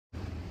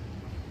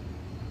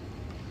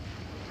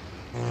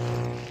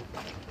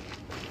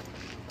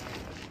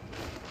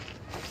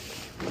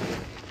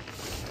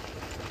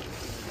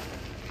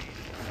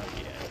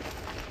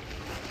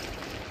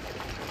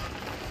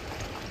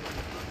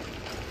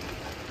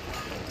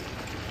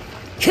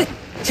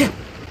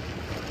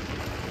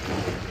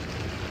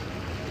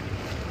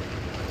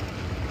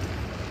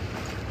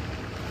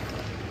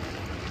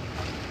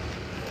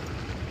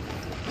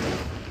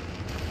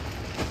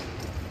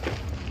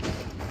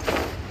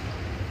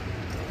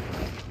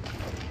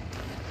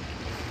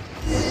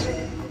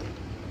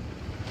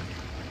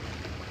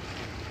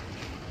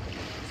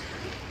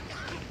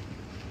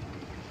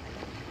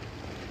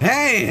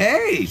Hey,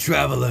 hey,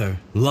 traveler.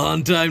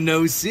 Long time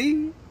no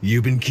see.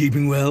 You been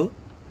keeping well?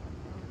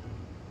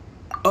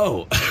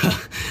 Oh,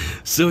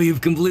 so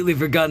you've completely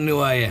forgotten who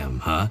I am,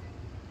 huh?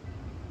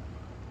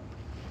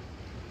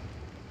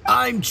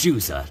 I'm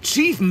Juza,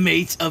 chief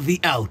mate of the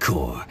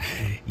Alcor.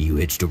 You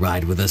hitched a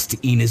ride with us to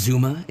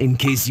Inazuma, in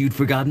case you'd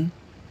forgotten?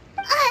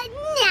 Nah,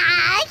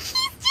 he's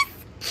just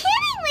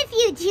kidding with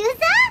you,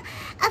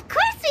 Juza. Of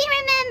course we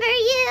remember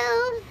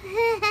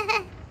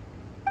you.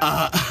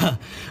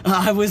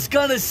 I was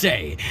gonna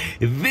say,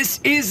 this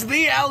is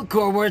the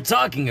Alcor we're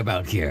talking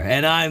about here,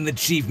 and I'm the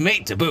chief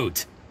mate to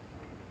boot.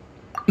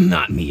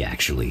 Not me,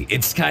 actually.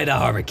 It's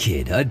Kazuha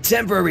Kid, a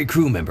temporary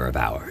crew member of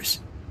ours.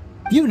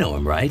 You know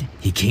him, right?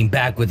 He came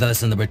back with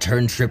us on the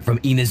return trip from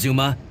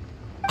Inazuma.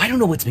 I don't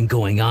know what's been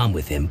going on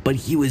with him, but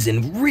he was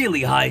in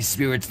really high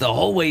spirits the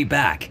whole way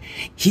back.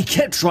 He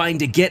kept trying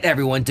to get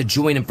everyone to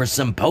join him for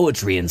some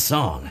poetry and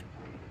song.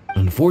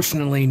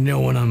 Unfortunately,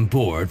 no one on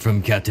board,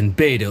 from Captain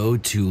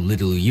Beidou to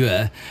Little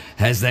Yue,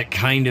 has that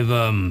kind of,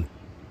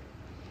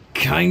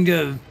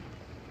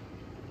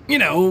 you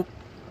know,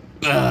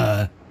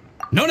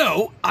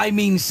 No, I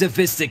mean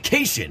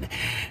sophistication.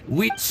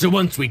 So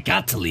once we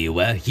got to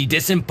Liyue, he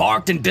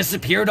disembarked and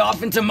disappeared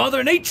off into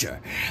Mother Nature.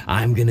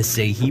 I'm gonna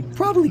say he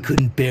probably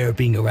couldn't bear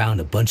being around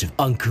a bunch of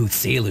uncouth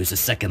sailors a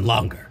second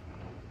longer.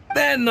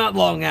 Then, not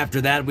long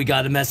after that, we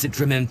got a message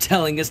from him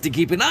telling us to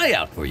keep an eye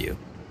out for you.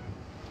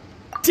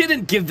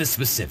 Didn't give the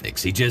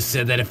specifics, he just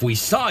said that if we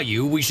saw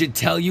you, we should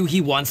tell you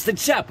he wants to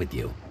chat with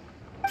you.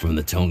 From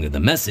the tone of the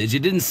message, it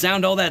didn't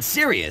sound all that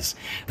serious.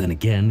 Then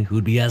again,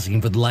 who'd be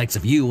asking for the likes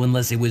of you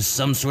unless it was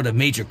some sort of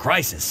major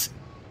crisis?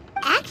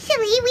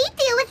 Actually, we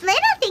deal with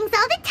little things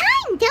all the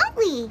time, don't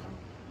we?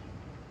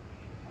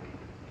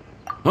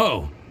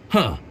 Oh,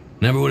 huh.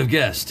 Never would have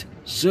guessed.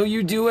 So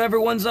you do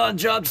everyone's odd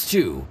jobs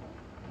too.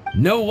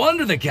 No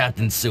wonder the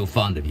captain's so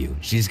fond of you.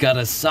 She's got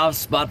a soft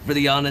spot for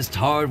the honest,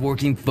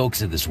 hard-working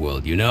folks of this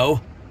world, you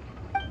know?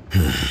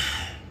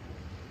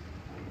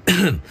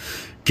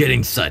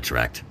 Getting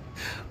sidetracked.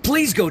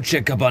 Please go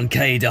check up on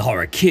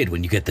Kazuha Kid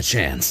when you get the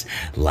chance.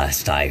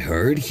 Last I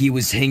heard, he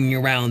was hanging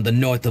around the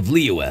north of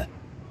Liyue.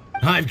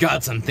 I've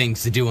got some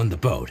things to do on the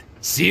boat.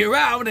 See you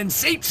around and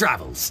safe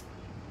travels!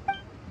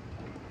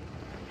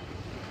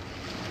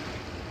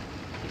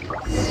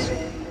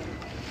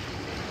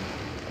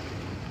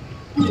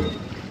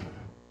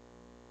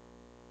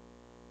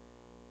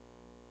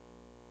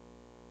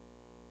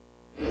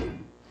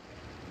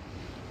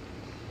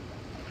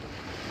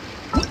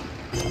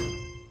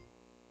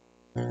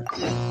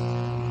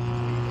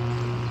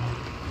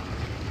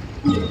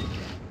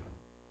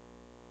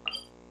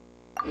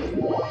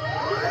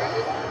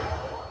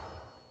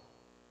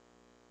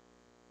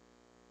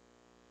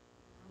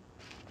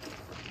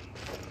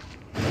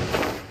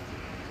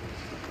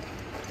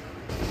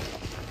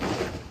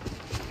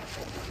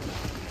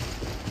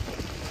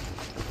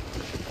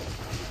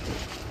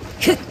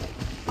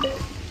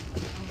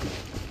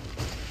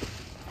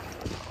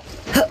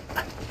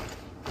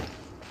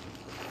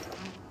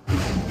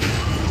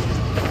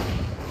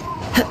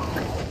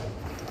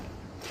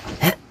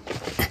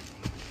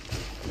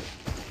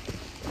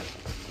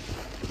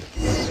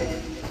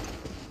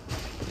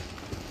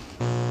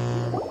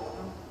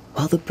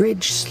 While the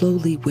bridge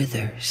slowly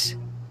withers,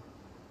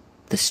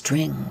 the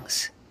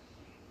strings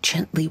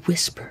gently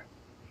whisper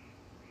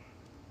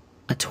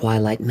a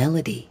twilight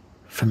melody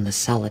from the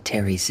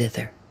solitary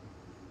zither.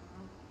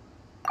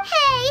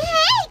 Hey,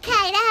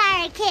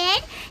 Kazuha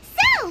Kid!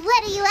 So,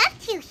 what are you up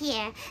to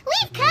here?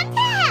 We've come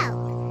to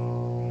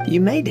help!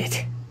 You made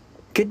it.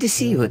 Good to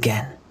see you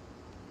again.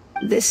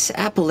 This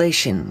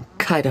appellation,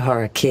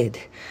 Kazuha Kid,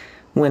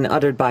 when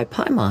uttered by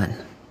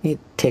Paimon, it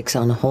takes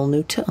on a whole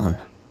new tone.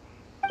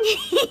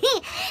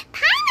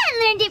 Paimon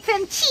learned it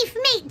from Chief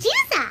Mate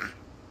Juza.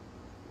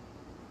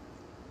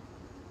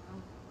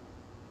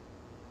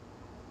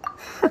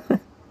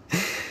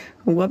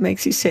 What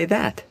makes you say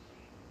that?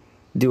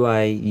 Do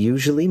I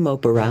usually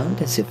mope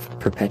around as if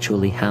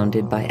perpetually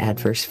hounded by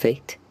adverse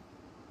fate?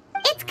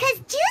 It's 'cause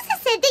Juza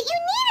said that you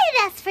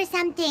needed us for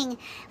something.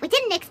 We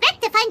didn't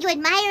expect to find you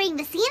admiring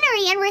the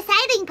scenery and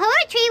reciting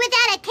poetry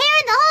without a care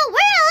in the whole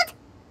world.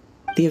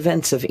 The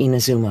events of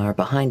Inazuma are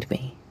behind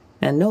me,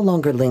 and no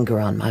longer linger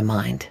on my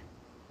mind.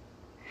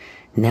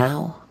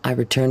 Now I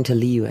return to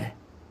Liyue.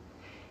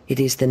 It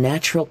is the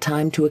natural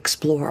time to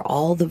explore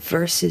all the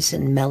verses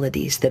and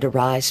melodies that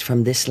arise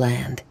from this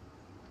land.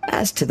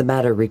 As to the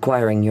matter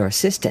requiring your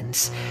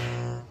assistance,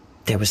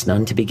 There was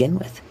none to begin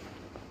with.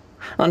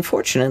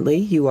 Unfortunately,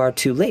 you are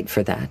too late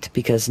for that,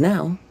 because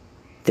now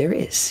there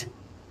is.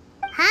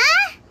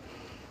 Huh?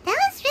 That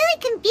was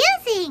really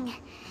confusing.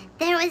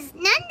 There was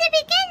none to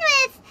begin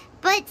with,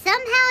 but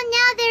somehow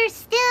now there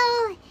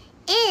still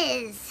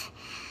is.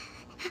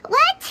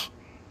 What?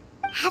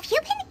 Have you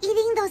been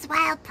eating those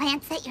wild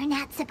plants that you're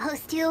not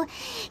supposed to?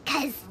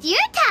 'Cause you're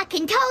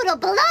talking total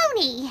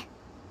baloney.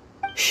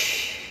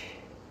 Shh.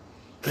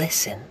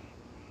 Listen.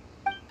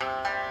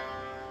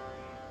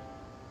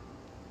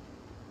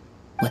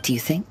 What do you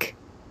think?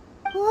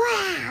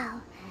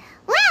 Wow.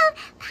 Well,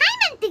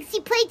 Paimon thinks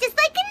you play just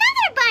like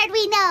another bard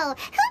we know,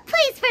 who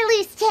plays for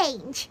loose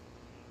change.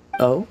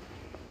 Oh?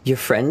 You're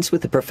friends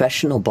with a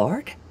professional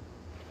bard?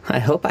 I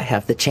hope I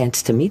have the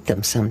chance to meet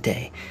them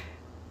someday.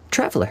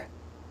 Traveler,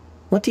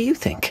 what do you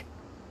think?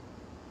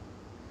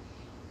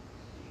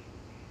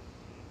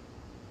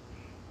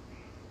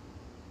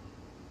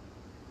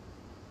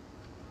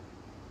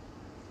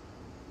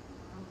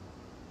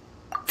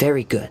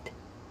 Very good.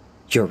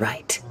 You're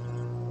right.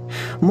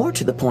 More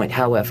to the point,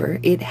 however,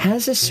 it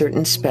has a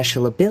certain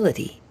special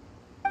ability.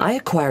 I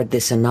acquired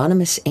this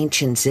anonymous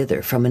ancient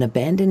zither from an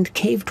abandoned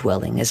cave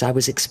dwelling as I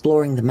was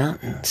exploring the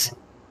mountains.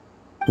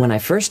 When I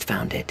first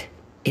found it,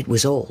 it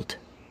was old,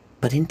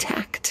 but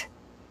intact.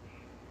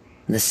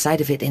 The sight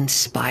of it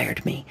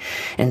inspired me,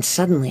 and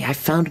suddenly I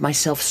found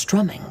myself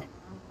strumming.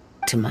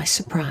 To my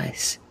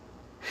surprise,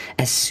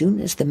 as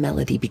soon as the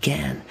melody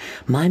began,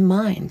 my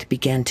mind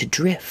began to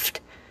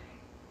drift,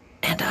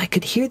 and I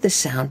could hear the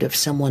sound of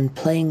someone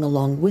playing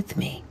along with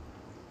me.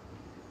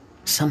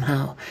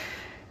 Somehow,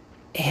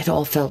 it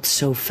all felt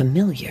so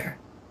familiar.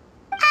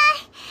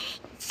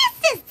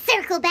 Just to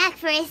circle back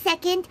for a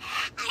second,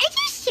 are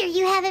you sure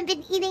you haven't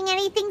been eating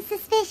anything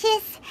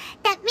suspicious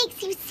that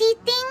makes you see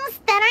things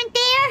that aren't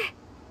there?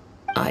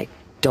 I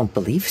don't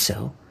believe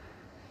so,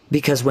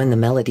 because when the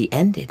melody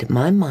ended,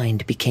 my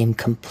mind became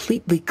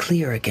completely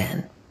clear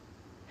again.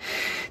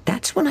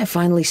 That's when I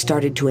finally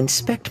started to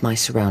inspect my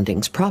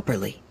surroundings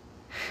properly.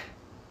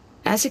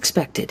 As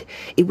expected,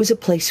 it was a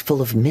place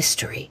full of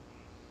mystery.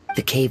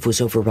 The cave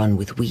was overrun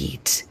with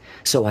weeds,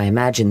 so I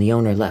imagine the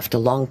owner left a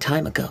long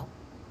time ago.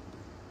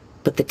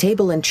 But the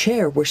table and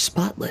chair were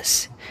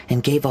spotless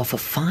and gave off a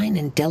fine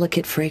and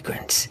delicate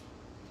fragrance.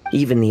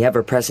 Even the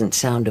ever-present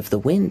sound of the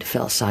wind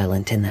fell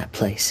silent in that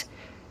place.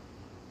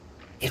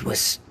 It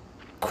was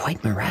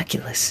quite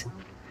miraculous.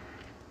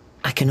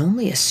 I can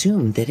only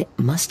assume that it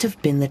must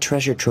have been the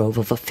treasure trove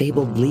of a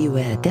fabled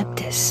Liyue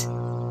Adeptus.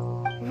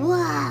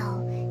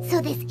 Whoa,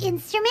 so this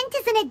instrument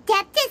is an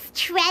Adeptus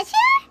treasure?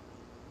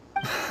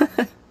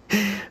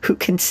 Who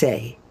can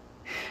say?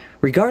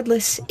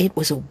 Regardless, it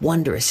was a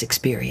wondrous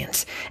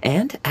experience,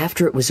 and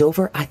after it was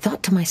over, I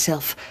thought to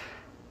myself,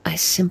 I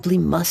simply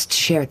must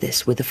share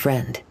this with a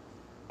friend.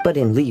 But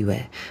in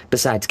Liyue,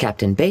 besides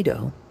Captain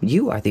Beidou,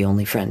 you are the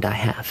only friend I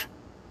have.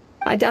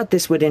 I doubt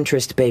this would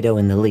interest Beidou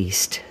in the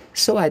least,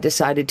 so I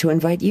decided to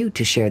invite you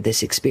to share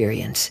this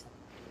experience.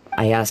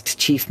 I asked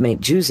Chief Mate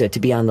Juza to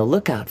be on the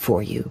lookout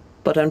for you,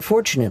 but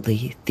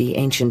unfortunately, the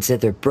ancient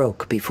zither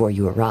broke before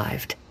you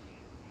arrived.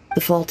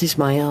 The fault is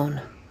my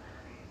own.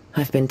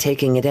 I've been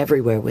taking it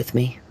everywhere with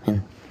me,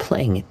 and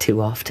playing it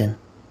too often.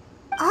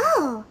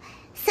 Oh,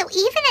 so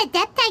even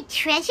Adepti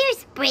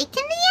treasures break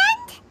in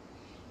the end?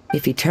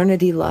 If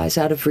eternity lies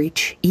out of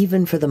reach,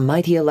 even for the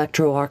mighty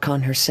Electro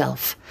Archon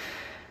herself,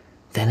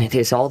 then it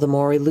is all the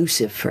more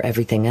elusive for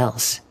everything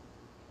else.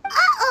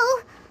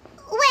 Uh-oh.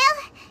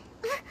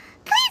 Well,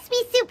 please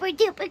be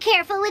super-duper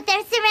careful with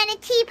their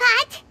Serenity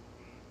Pot.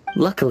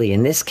 Luckily,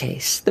 in this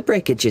case, the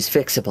breakage is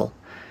fixable.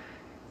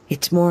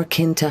 It's more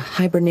akin to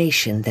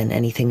hibernation than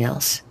anything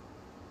else.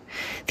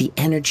 The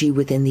energy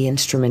within the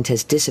instrument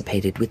has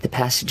dissipated with the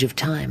passage of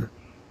time.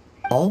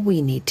 All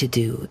we need to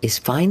do is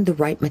find the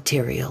right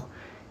material,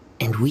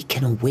 and we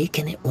can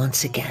awaken it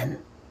once again.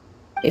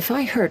 If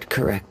I heard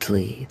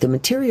correctly, the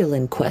material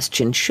in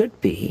question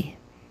should be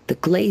the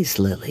glaze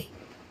lily.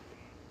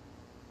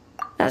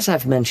 As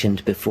I've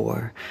mentioned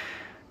before,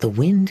 the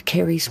wind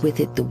carries with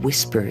it the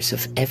whispers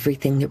of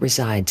everything that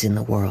resides in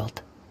the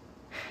world.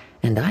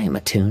 And I am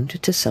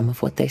attuned to some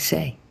of what they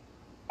say.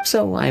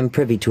 So I am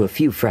privy to a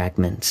few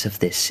fragments of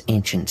this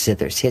ancient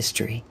zither's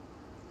history.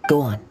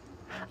 Go on.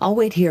 I'll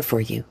wait here for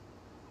you.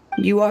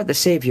 You are the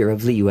savior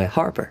of Liyue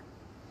Harbor.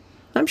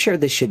 I'm sure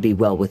this should be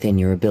well within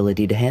your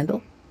ability to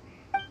handle.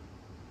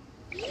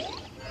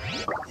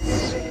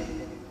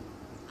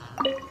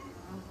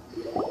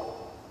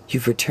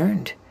 You've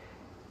returned,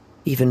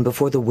 even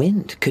before the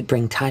wind could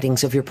bring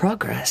tidings of your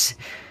progress.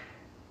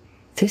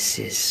 This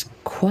is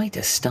quite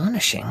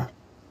astonishing.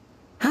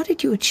 How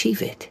did you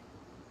achieve it?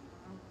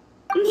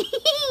 Maybe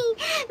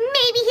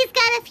he's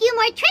got a few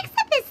more tricks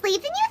up his sleeve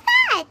than you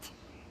thought.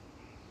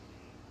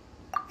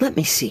 Let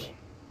me see.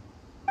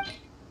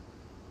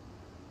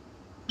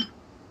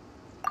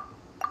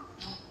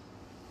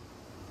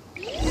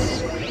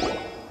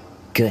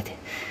 Good.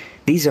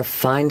 These are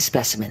fine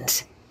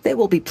specimens. They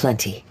will be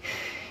plenty.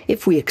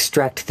 If we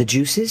extract the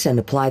juices and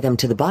apply them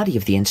to the body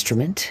of the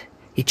instrument,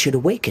 it should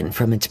awaken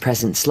from its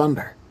present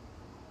slumber.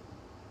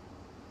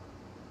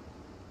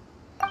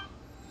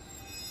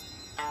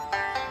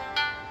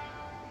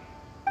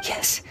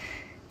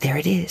 There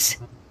it is.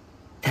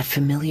 That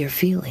familiar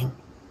feeling.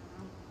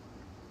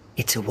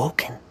 It's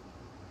awoken.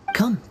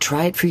 Come,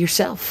 try it for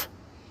yourself.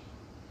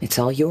 It's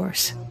all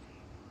yours.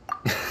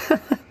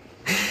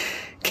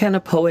 Can a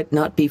poet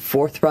not be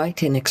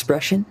forthright in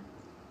expression?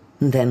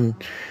 Then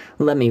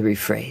let me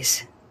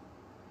rephrase.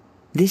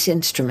 This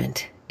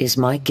instrument is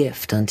my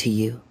gift unto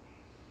you.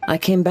 I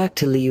came back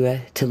to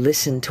Liyue to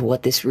listen to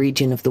what this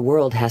region of the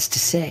world has to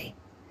say.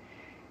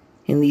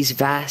 In these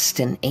vast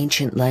and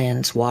ancient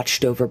lands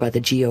watched over by the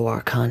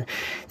Geo-Archon,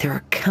 there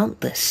are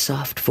countless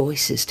soft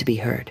voices to be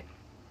heard.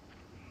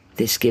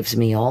 This gives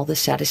me all the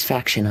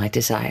satisfaction I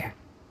desire.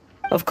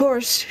 Of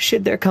course,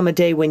 should there come a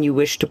day when you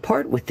wish to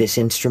part with this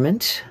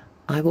instrument,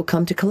 I will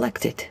come to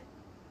collect it.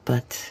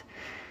 But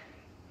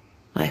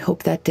I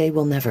hope that day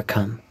will never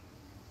come.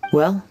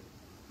 Well,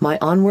 my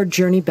onward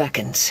journey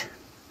beckons.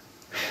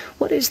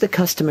 What is the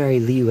customary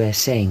Liyue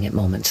saying at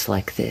moments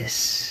like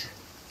this?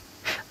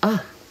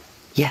 Ah,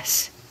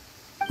 yes,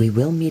 we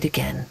will meet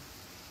again.